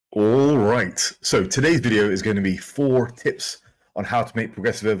All right, so today's video is going to be 4 tips on how to make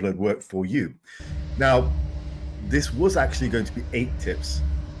progressive overload work for you. Now, this was actually going to be 8 tips.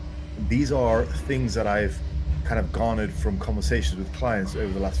 These are things that I've kind of garnered from conversations with clients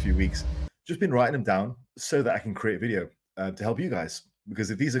over the last few weeks. Just been writing them down so that I can create a video to help you guys.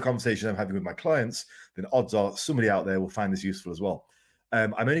 Because if these are conversations I'm having with my clients, then odds are somebody out there will find this useful as well.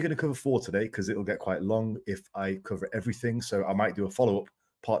 I'm only going to cover 4 today because it'll get quite long if I cover everything. So I might do a follow-up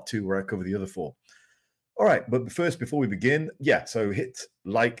part 2 where I cover the other 4. All right, but first, before we begin, so hit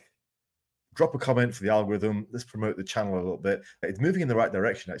like, drop a comment for the algorithm. Let's promote the channel a little bit. It's moving in the right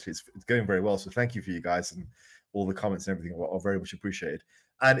direction, actually. It's going very well. So thank you for you guys, and all the comments and everything are very much appreciated.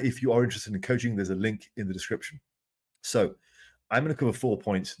 And if you are interested in coaching, there's a link in the description. So I'm going to cover 4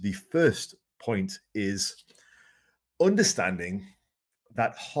 points. The first point is understanding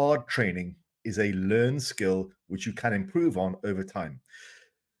that hard training is a learned skill which you can improve on over time.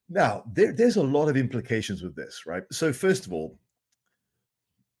 Now, there's a lot of implications with this, right? So first of all,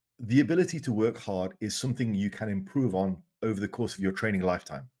 the ability to work hard is something you can improve on over the course of your training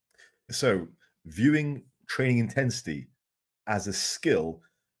lifetime. So viewing training intensity as a skill,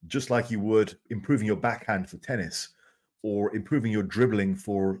 just like you would improving your backhand for tennis or improving your dribbling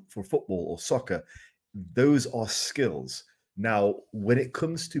for football or soccer, those are skills. Now, when it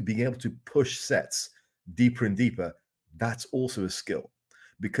comes to being able to push sets deeper and deeper, that's also a skill.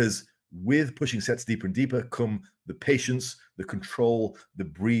 Because with pushing sets deeper and deeper come the patience, the control, the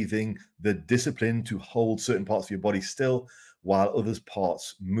breathing, the discipline to hold certain parts of your body still while other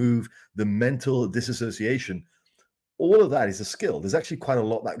parts move, the mental disassociation. All of that is a skill. There's actually quite a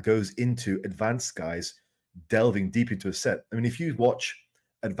lot that goes into advanced guys delving deep into a set. I mean, if you watch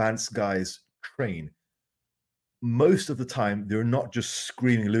advanced guys train, most of the time they're not just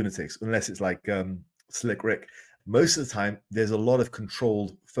screaming lunatics, unless it's like Slick Rick. Most of the time, there's a lot of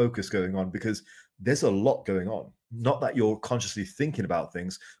controlled focus going on because there's a lot going on. Not that you're consciously thinking about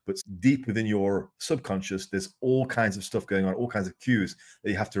things, but deep within your subconscious, there's all kinds of stuff going on, all kinds of cues that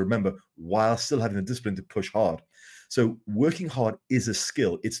you have to remember while still having the discipline to push hard. So working hard is a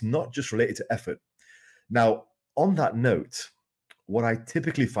skill. It's not just related to effort. Now, on that note, what I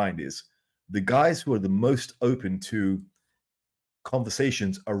typically find is the guys who are the most open to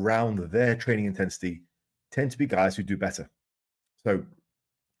conversations around their training intensity tend to be guys who do better. So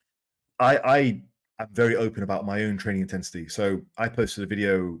I am very open about my own training intensity. So I posted a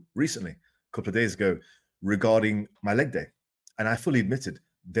video recently, a couple of days ago, regarding my leg day. And I fully admitted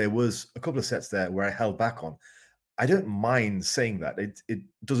there was a couple of sets there where I held back on. I don't mind saying that. It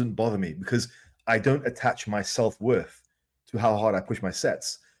doesn't bother me because I don't attach my self-worth to how hard I push my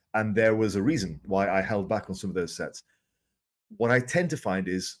sets. And there was a reason why I held back on some of those sets. What I tend to find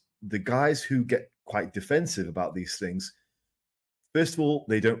is the guys who get quite defensive about these things, first of all,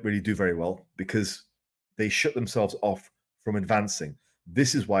 they don't really do very well because they shut themselves off from advancing.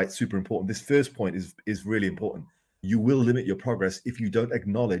 This is why it's super important. This first point is really important. You will limit your progress if you don't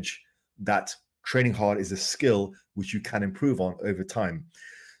acknowledge that training hard is a skill which you can improve on over time.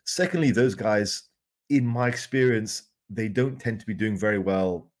 Secondly, those guys, in my experience, they don't tend to be doing very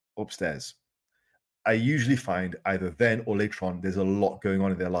well upstairs. I usually find either then or later on, there's a lot going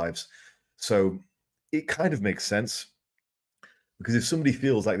on in their lives. So it kind of makes sense because if somebody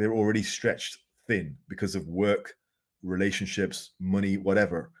feels like they're already stretched thin because of work, relationships, money,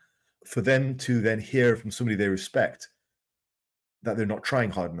 whatever, for them to then hear from somebody they respect that they're not trying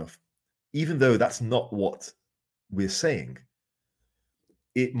hard enough, even though that's not what we're saying,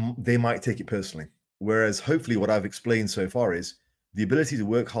 they might take it personally. Whereas hopefully what I've explained so far is the ability to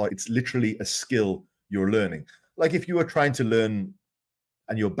work hard. It's literally a skill you're learning. Like if you were trying to learn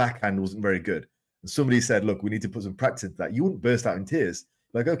and your backhand wasn't very good, and somebody said, look, we need to put some practice into that, you wouldn't burst out in tears.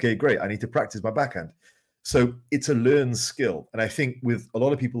 Like, okay, great, I need to practice my backhand. So it's a learned skill. And I think with a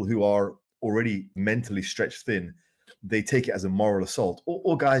lot of people who are already mentally stretched thin, they take it as a moral assault,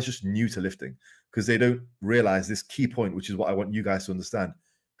 or guys just new to lifting because they don't realize this key point, which is what I want you guys to understand.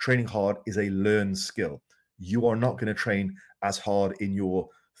 Training hard is a learned skill. You are not going to train as hard in your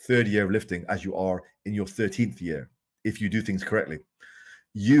third year of lifting as you are in your 13th year if you do things correctly.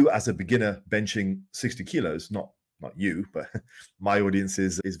 You as a beginner benching 60 kilos, not you, but my audience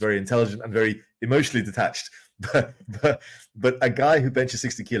is very intelligent and very emotionally detached. But a guy who benches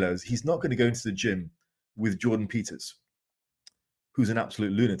 60 kilos, he's not going to go into the gym with Jordan Peters, who's an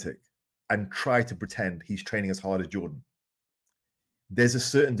absolute lunatic, and try to pretend he's training as hard as Jordan. There's a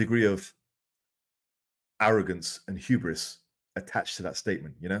certain degree of arrogance and hubris attached to that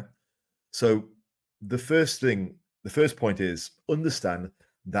statement, you know? So the first point is understand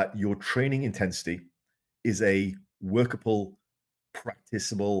that your training intensity is a workable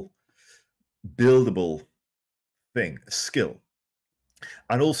practicable, buildable thing, a skill.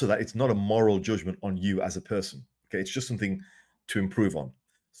 And also that it's not a moral judgment on you as a person. Okay, it's just something to improve on.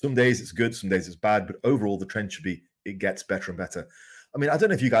 Some days it's good, some days it's bad, but overall the trend should be it gets better and better. I mean, I don't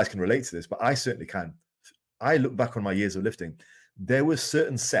know if you guys can relate to this, but I certainly can. I look back on my years of lifting. There were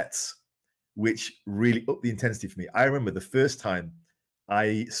certain sets which really upped the intensity for me. I remember the first time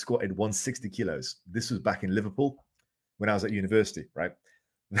I squatted 160 kilos. This was back in Liverpool when I was at university, right?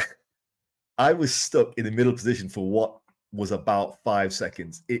 I was stuck in the middle position for what was about 5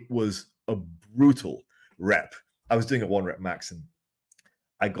 seconds. It was a brutal rep. I was doing a 1 rep max and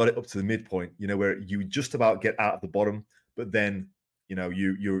I got it up to the midpoint, you know, where you just about get out of the bottom, but then, you know,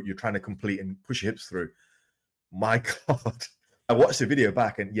 you're trying to complete and push your hips through. My God. I watched the video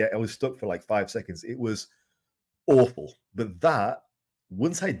back and yeah, I was stuck for like 5 seconds. It was awful. But that,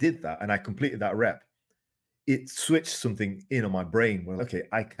 once I did that and I completed that rep, it switched something in on my brain where, okay,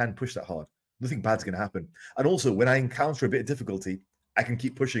 I can push that hard. Nothing bad's going to happen. And also, when I encounter a bit of difficulty, I can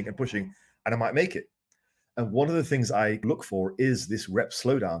keep pushing and pushing, and I might make it. And one of the things I look for is this rep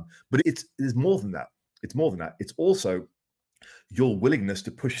slowdown. But it's more than that. It's more than that. It's also your willingness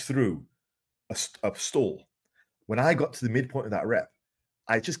to push through a stall. When I got to the midpoint of that rep,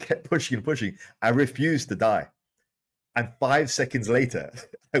 I just kept pushing and pushing. I refused to die. And 5 seconds later,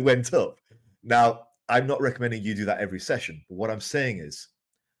 I went up. Now, I'm not recommending you do that every session. But what I'm saying is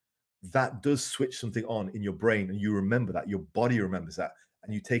that does switch something on in your brain, and you remember that. Your body remembers that,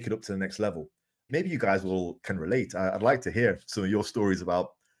 and you take it up to the next level. Maybe you guys can relate. I'd like to hear some of your stories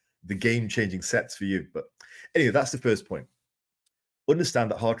about the game-changing sets for you. But anyway, that's the first point.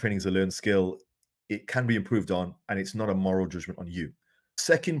 Understand that hard training is a learned skill. It can be improved on, and it's not a moral judgment on you.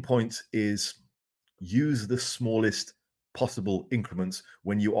 Second point is use the smallest possible increments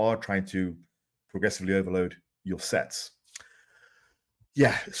when you are trying to progressively overload your sets.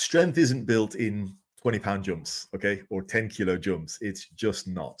 Yeah, strength isn't built in 20-pound jumps, okay, or 10-kilo jumps. It's just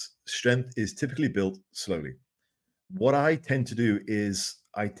not. Strength is typically built slowly. What I tend to do is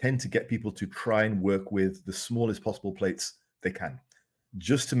I tend to get people to try and work with the smallest possible plates they can,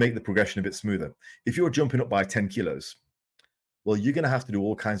 just to make the progression a bit smoother. If you're jumping up by 10 kilos, well, you're going to have to do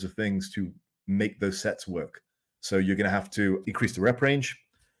all kinds of things to make those sets work. So you're going to have to increase the rep range.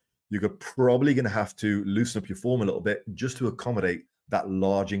 You're probably going to have to loosen up your form a little bit just to accommodate that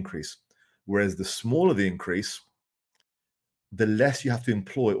large increase. Whereas the smaller the increase, the less you have to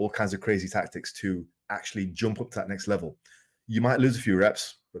employ all kinds of crazy tactics to actually jump up to that next level. You might lose a few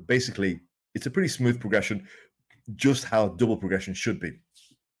reps, but basically it's a pretty smooth progression, just how double progression should be.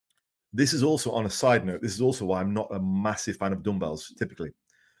 This is also, on a side note, this is also why I'm not a massive fan of dumbbells typically.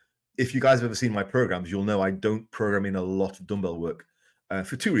 If you guys have ever seen my programs, you'll know I don't program in a lot of dumbbell work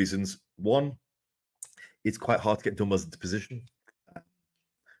for two reasons. One, it's quite hard to get dumbbells into position.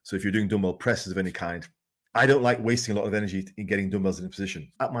 So if you're doing dumbbell presses of any kind, I don't like wasting a lot of energy in getting dumbbells in a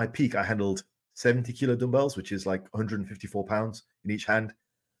position. At my peak, I handled 70-kilo dumbbells, which is like 154 pounds in each hand.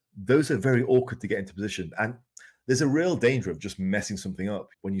 Those are very awkward to get into position. And there's a real danger of just messing something up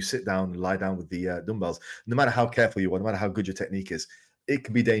when you sit down and lie down with the dumbbells. No matter how careful you are, no matter how good your technique is, it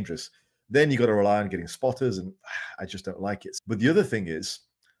can be dangerous. Then you got to rely on getting spotters, and I just don't like it. But the other thing is,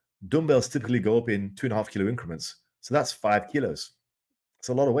 dumbbells typically go up in 2.5-kilo increments. So that's 5 kilos. It's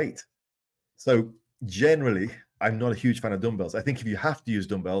a lot of weight. So generally, I'm not a huge fan of dumbbells. I think if you have to use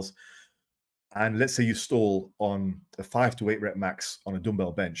dumbbells, and let's say you stall on a 5 to 8 rep max on a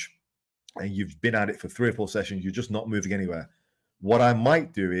dumbbell bench, and you've been at it for 3 or 4 sessions, you're just not moving anywhere. What I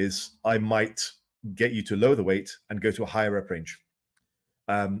might do is I might get you to lower the weight and go to a higher rep range,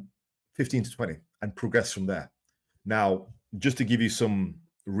 15 to 20, and progress from there. Now, just to give you some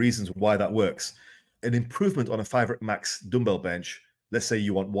reasons why that works, an improvement on a 5 rep max dumbbell bench, let's say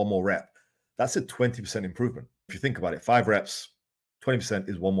you want 1 more rep, that's a 20% improvement. If you think about it, 5 reps, 20%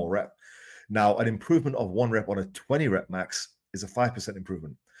 is 1 more rep. Now, an improvement of 1 rep on a 20 rep max is a 5%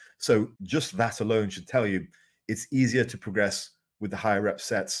 improvement. So just that alone should tell you it's easier to progress with the higher rep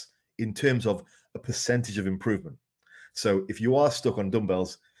sets in terms of a percentage of improvement. So if you are stuck on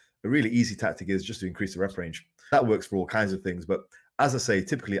dumbbells, a really easy tactic is just to increase the rep range. That works for all kinds of things. But as I say,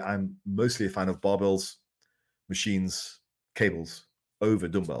 typically I'm mostly a fan of barbells, machines, cables over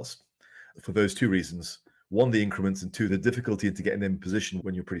dumbbells for those 2 reasons. 1, the increments, and 2, the difficulty into getting them in position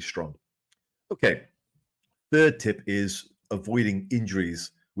when you're pretty strong. Okay. Third tip is avoiding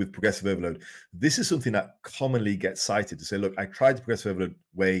injuries with progressive overload. This is something that commonly gets cited to say, look, I tried the progressive overload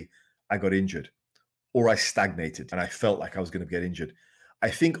way, I got injured, or I stagnated and I felt like I was going to get injured. I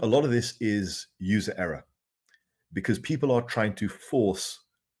think a lot of this is user error because people are trying to force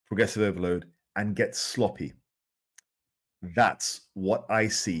progressive overload and get sloppy. That's what I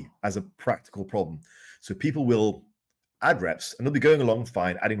see as a practical problem. So people will add reps and they'll be going along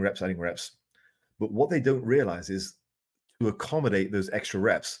fine, adding reps. But what they don't realize is to accommodate those extra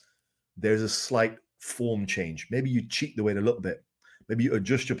reps, there's a slight form change. Maybe you cheat the weight a little bit. Maybe you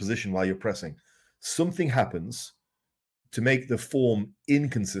adjust your position while you're pressing. Something happens to make the form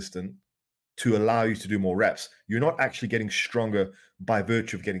inconsistent to allow you to do more reps. You're not actually getting stronger by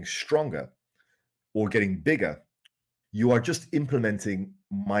virtue of getting stronger or getting bigger. You are just implementing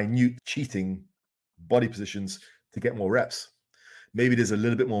minute cheating body positions to get more reps. Maybe there's a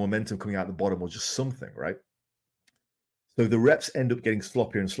little bit more momentum coming out the bottom or just something, right? So the reps end up getting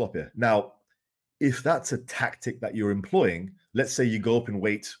sloppier and sloppier. Now, if that's a tactic that you're employing, let's say you go up in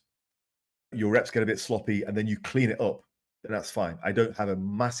weight, your reps get a bit sloppy, and then you clean it up, then that's fine. I don't have a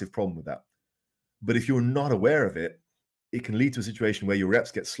massive problem with that. But if you're not aware of it, it can lead to a situation where your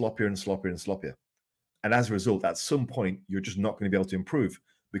reps get sloppier and sloppier and sloppier. And as a result, at some point, you're just not going to be able to improve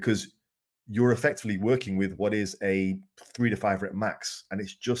because you're effectively working with what is a 3 to 5 rep max, and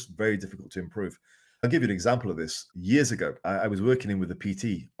it's just very difficult to improve. I'll give you an example of this. Years ago, I was working in with a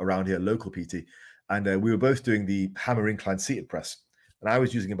PT around here, local PT, and we were both doing the hammer incline seated press. And I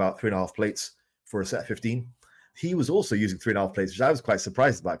was using about 3.5 plates for a set of 15. He was also using 3.5 plates, which I was quite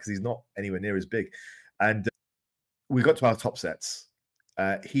surprised about because he's not anywhere near as big. And we got to our top sets.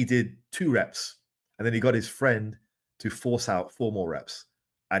 He did 2 reps, and then he got his friend to force out 4 more reps.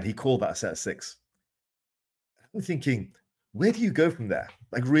 And he called that a set of 6. I'm thinking, where do you go from there?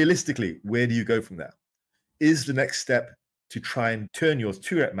 Like realistically, where do you go from there? Is the next step to try and turn your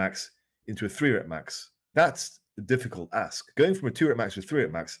 2 rep max into a 3 rep max? That's a difficult ask. Going from a 2 rep max to a 3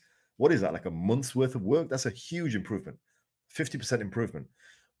 rep max, what is that, like a month's worth of work? That's a huge improvement, 50% improvement.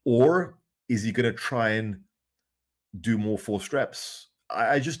 Or is he going to try and do more forced reps?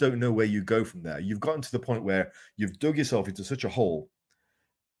 I just don't know where you go from there. You've gotten to the point where you've dug yourself into such a hole.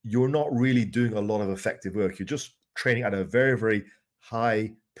 You're not really doing a lot of effective work. You're just training at a very, very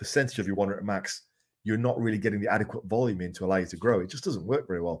high percentage of your 1 rep max. You're not really getting the adequate volume in to allow you to grow. It just doesn't work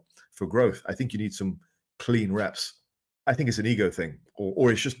very well for growth. I think you need some clean reps. I think it's an ego thing,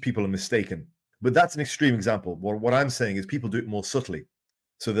 or it's just people are mistaken. But that's an extreme example. What I'm saying is people do it more subtly.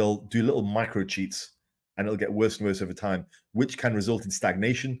 So they'll do little micro cheats and it'll get worse and worse over time, which can result in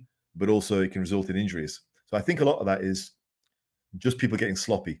stagnation, but also it can result in injuries. So I think a lot of that is just people getting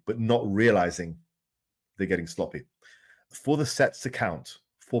sloppy, but not realizing they're getting sloppy. For the sets to count,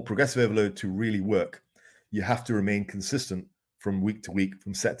 for progressive overload to really work, you have to remain consistent from week to week,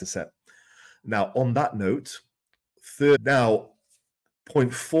 from set to set. Now, on that note,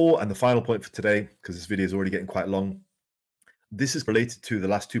 point 4 and the final point for today, because this video is already getting quite long. This is related to the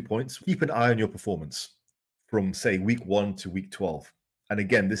last 2 points. Keep an eye on your performance from, say, week 1 to week 12. And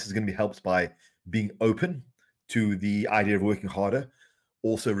again, this is going to be helped by being open to the idea of working harder,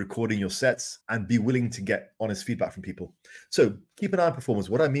 also recording your sets, and be willing to get honest feedback from people. So keep an eye on performance.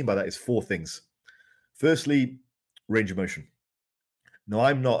 What I mean by that is 4 things. Firstly, range of motion. Now,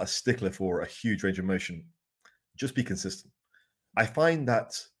 I'm not a stickler for a huge range of motion. Just be consistent. I find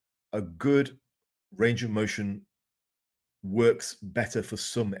that a good range of motion works better for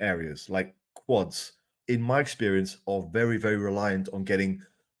some areas, like quads, in my experience, are very, very reliant on getting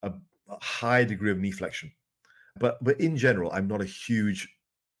a high degree of knee flexion. But in general, I'm not a huge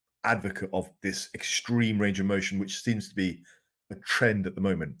advocate of this extreme range of motion, which seems to be a trend at the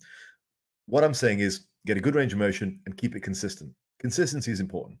moment. What I'm saying is get a good range of motion and keep it consistent. Consistency is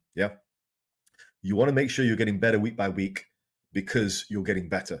important. Yeah. You want to make sure you're getting better week by week because you're getting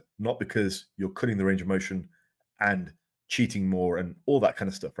better, not because you're cutting the range of motion and cheating more and all that kind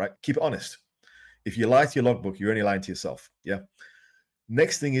of stuff, right? Keep it honest. If you lie to your logbook, you're only lying to yourself. Yeah.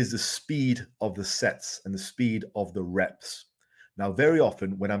 Next thing is the speed of the sets and the speed of the reps. Now, very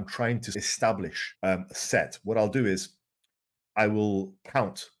often when I'm trying to establish a set, what I'll do is I will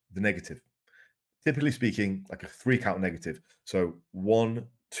count the negative. Typically speaking, like a 3 count negative. So 1,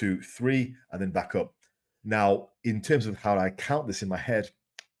 2, 3, and then back up. Now, in terms of how I count this in my head,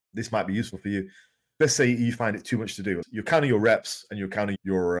 this might be useful for you. Let's say you find it too much to do. You're counting your reps and you're counting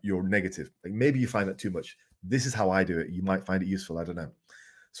your negative. Like maybe you find that too much. This is how I do it. You might find it useful. I don't know.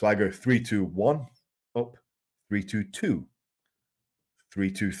 So I go 3, 2, 1, up, 3, 2, 2,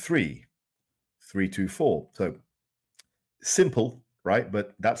 3, 2, 3, 3, 2, 4. So simple, right?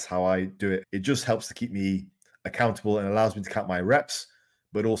 But that's how I do it. It just helps to keep me accountable and allows me to count my reps,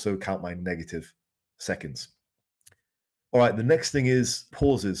 but also count my negative seconds. All right, the next thing is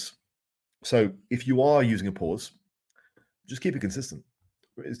pauses. So if you are using a pause, just keep it consistent.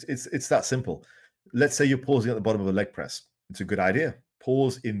 It's that simple. Let's say you're pausing at the bottom of a leg press. It's a good idea.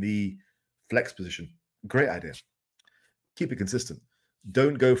 Pause in the flex position. Great idea. keep it consistent.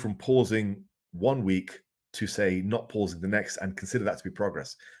 Don't go from pausing 1 week to say not pausing the next and consider that to be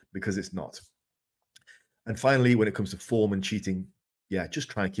progress, because it's not. And finally, when it comes to form and cheating, yeah, just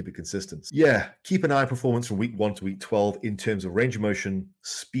try and keep it consistent. Yeah, keep an eye on performance from week 1 to week 12 in terms of range of motion,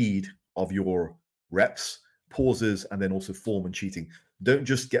 speed of your reps, pauses, and then also form and cheating. Don't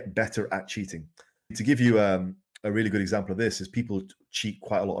just get better at cheating. To give you a really good example of this is people cheat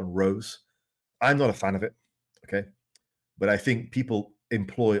quite a lot on rows. I'm not a fan of it, okay? But I think people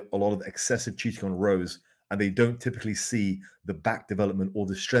employ a lot of excessive cheating on rows, and they don't typically see the back development or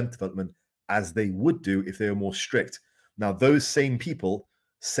the strength development as they would do if they were more strict. Now, those same people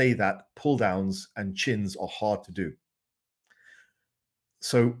say that pull downs and chins are hard to do.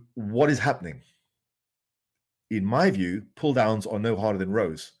 So what is happening? In my view, pull downs are no harder than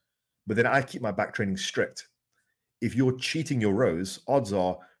rows, but then I keep my back training strict. If you're cheating your rows, odds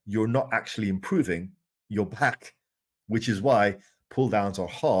are you're not actually improving your back, which is why pull downs are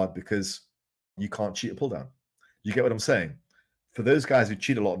hard, because you can't cheat a pull down. You get what I'm saying? For those guys who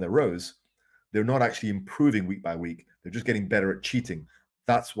cheat a lot on their rows, they're not actually improving week by week. They're just getting better at cheating.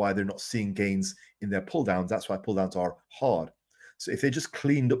 That's why they're not seeing gains in their pull downs. That's why pull downs are hard. So if they just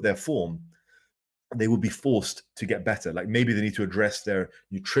cleaned up their form, they would be forced to get better. Like maybe they need to address their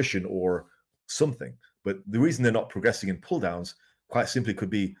nutrition or something. But the reason they're not progressing in pull downs quite simply could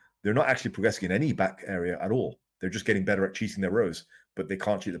be they're not actually progressing in any back area at all. They're just getting better at cheating their rows, but they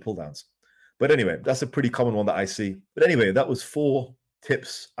can't cheat the pull downs. But anyway, that's a pretty common one that I see. But anyway, that was 4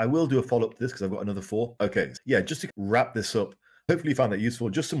 tips. I will do a follow-up to this because I've got another 4. Okay, yeah, just to wrap this up, hopefully you found that useful.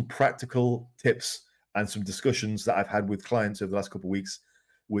 Just some practical tips and some discussions that I've had with clients over the last couple of weeks,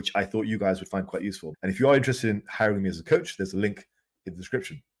 which I thought you guys would find quite useful. And if you are interested in hiring me as a coach, there's a link in the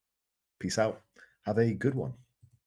description. Peace out. Have a good one.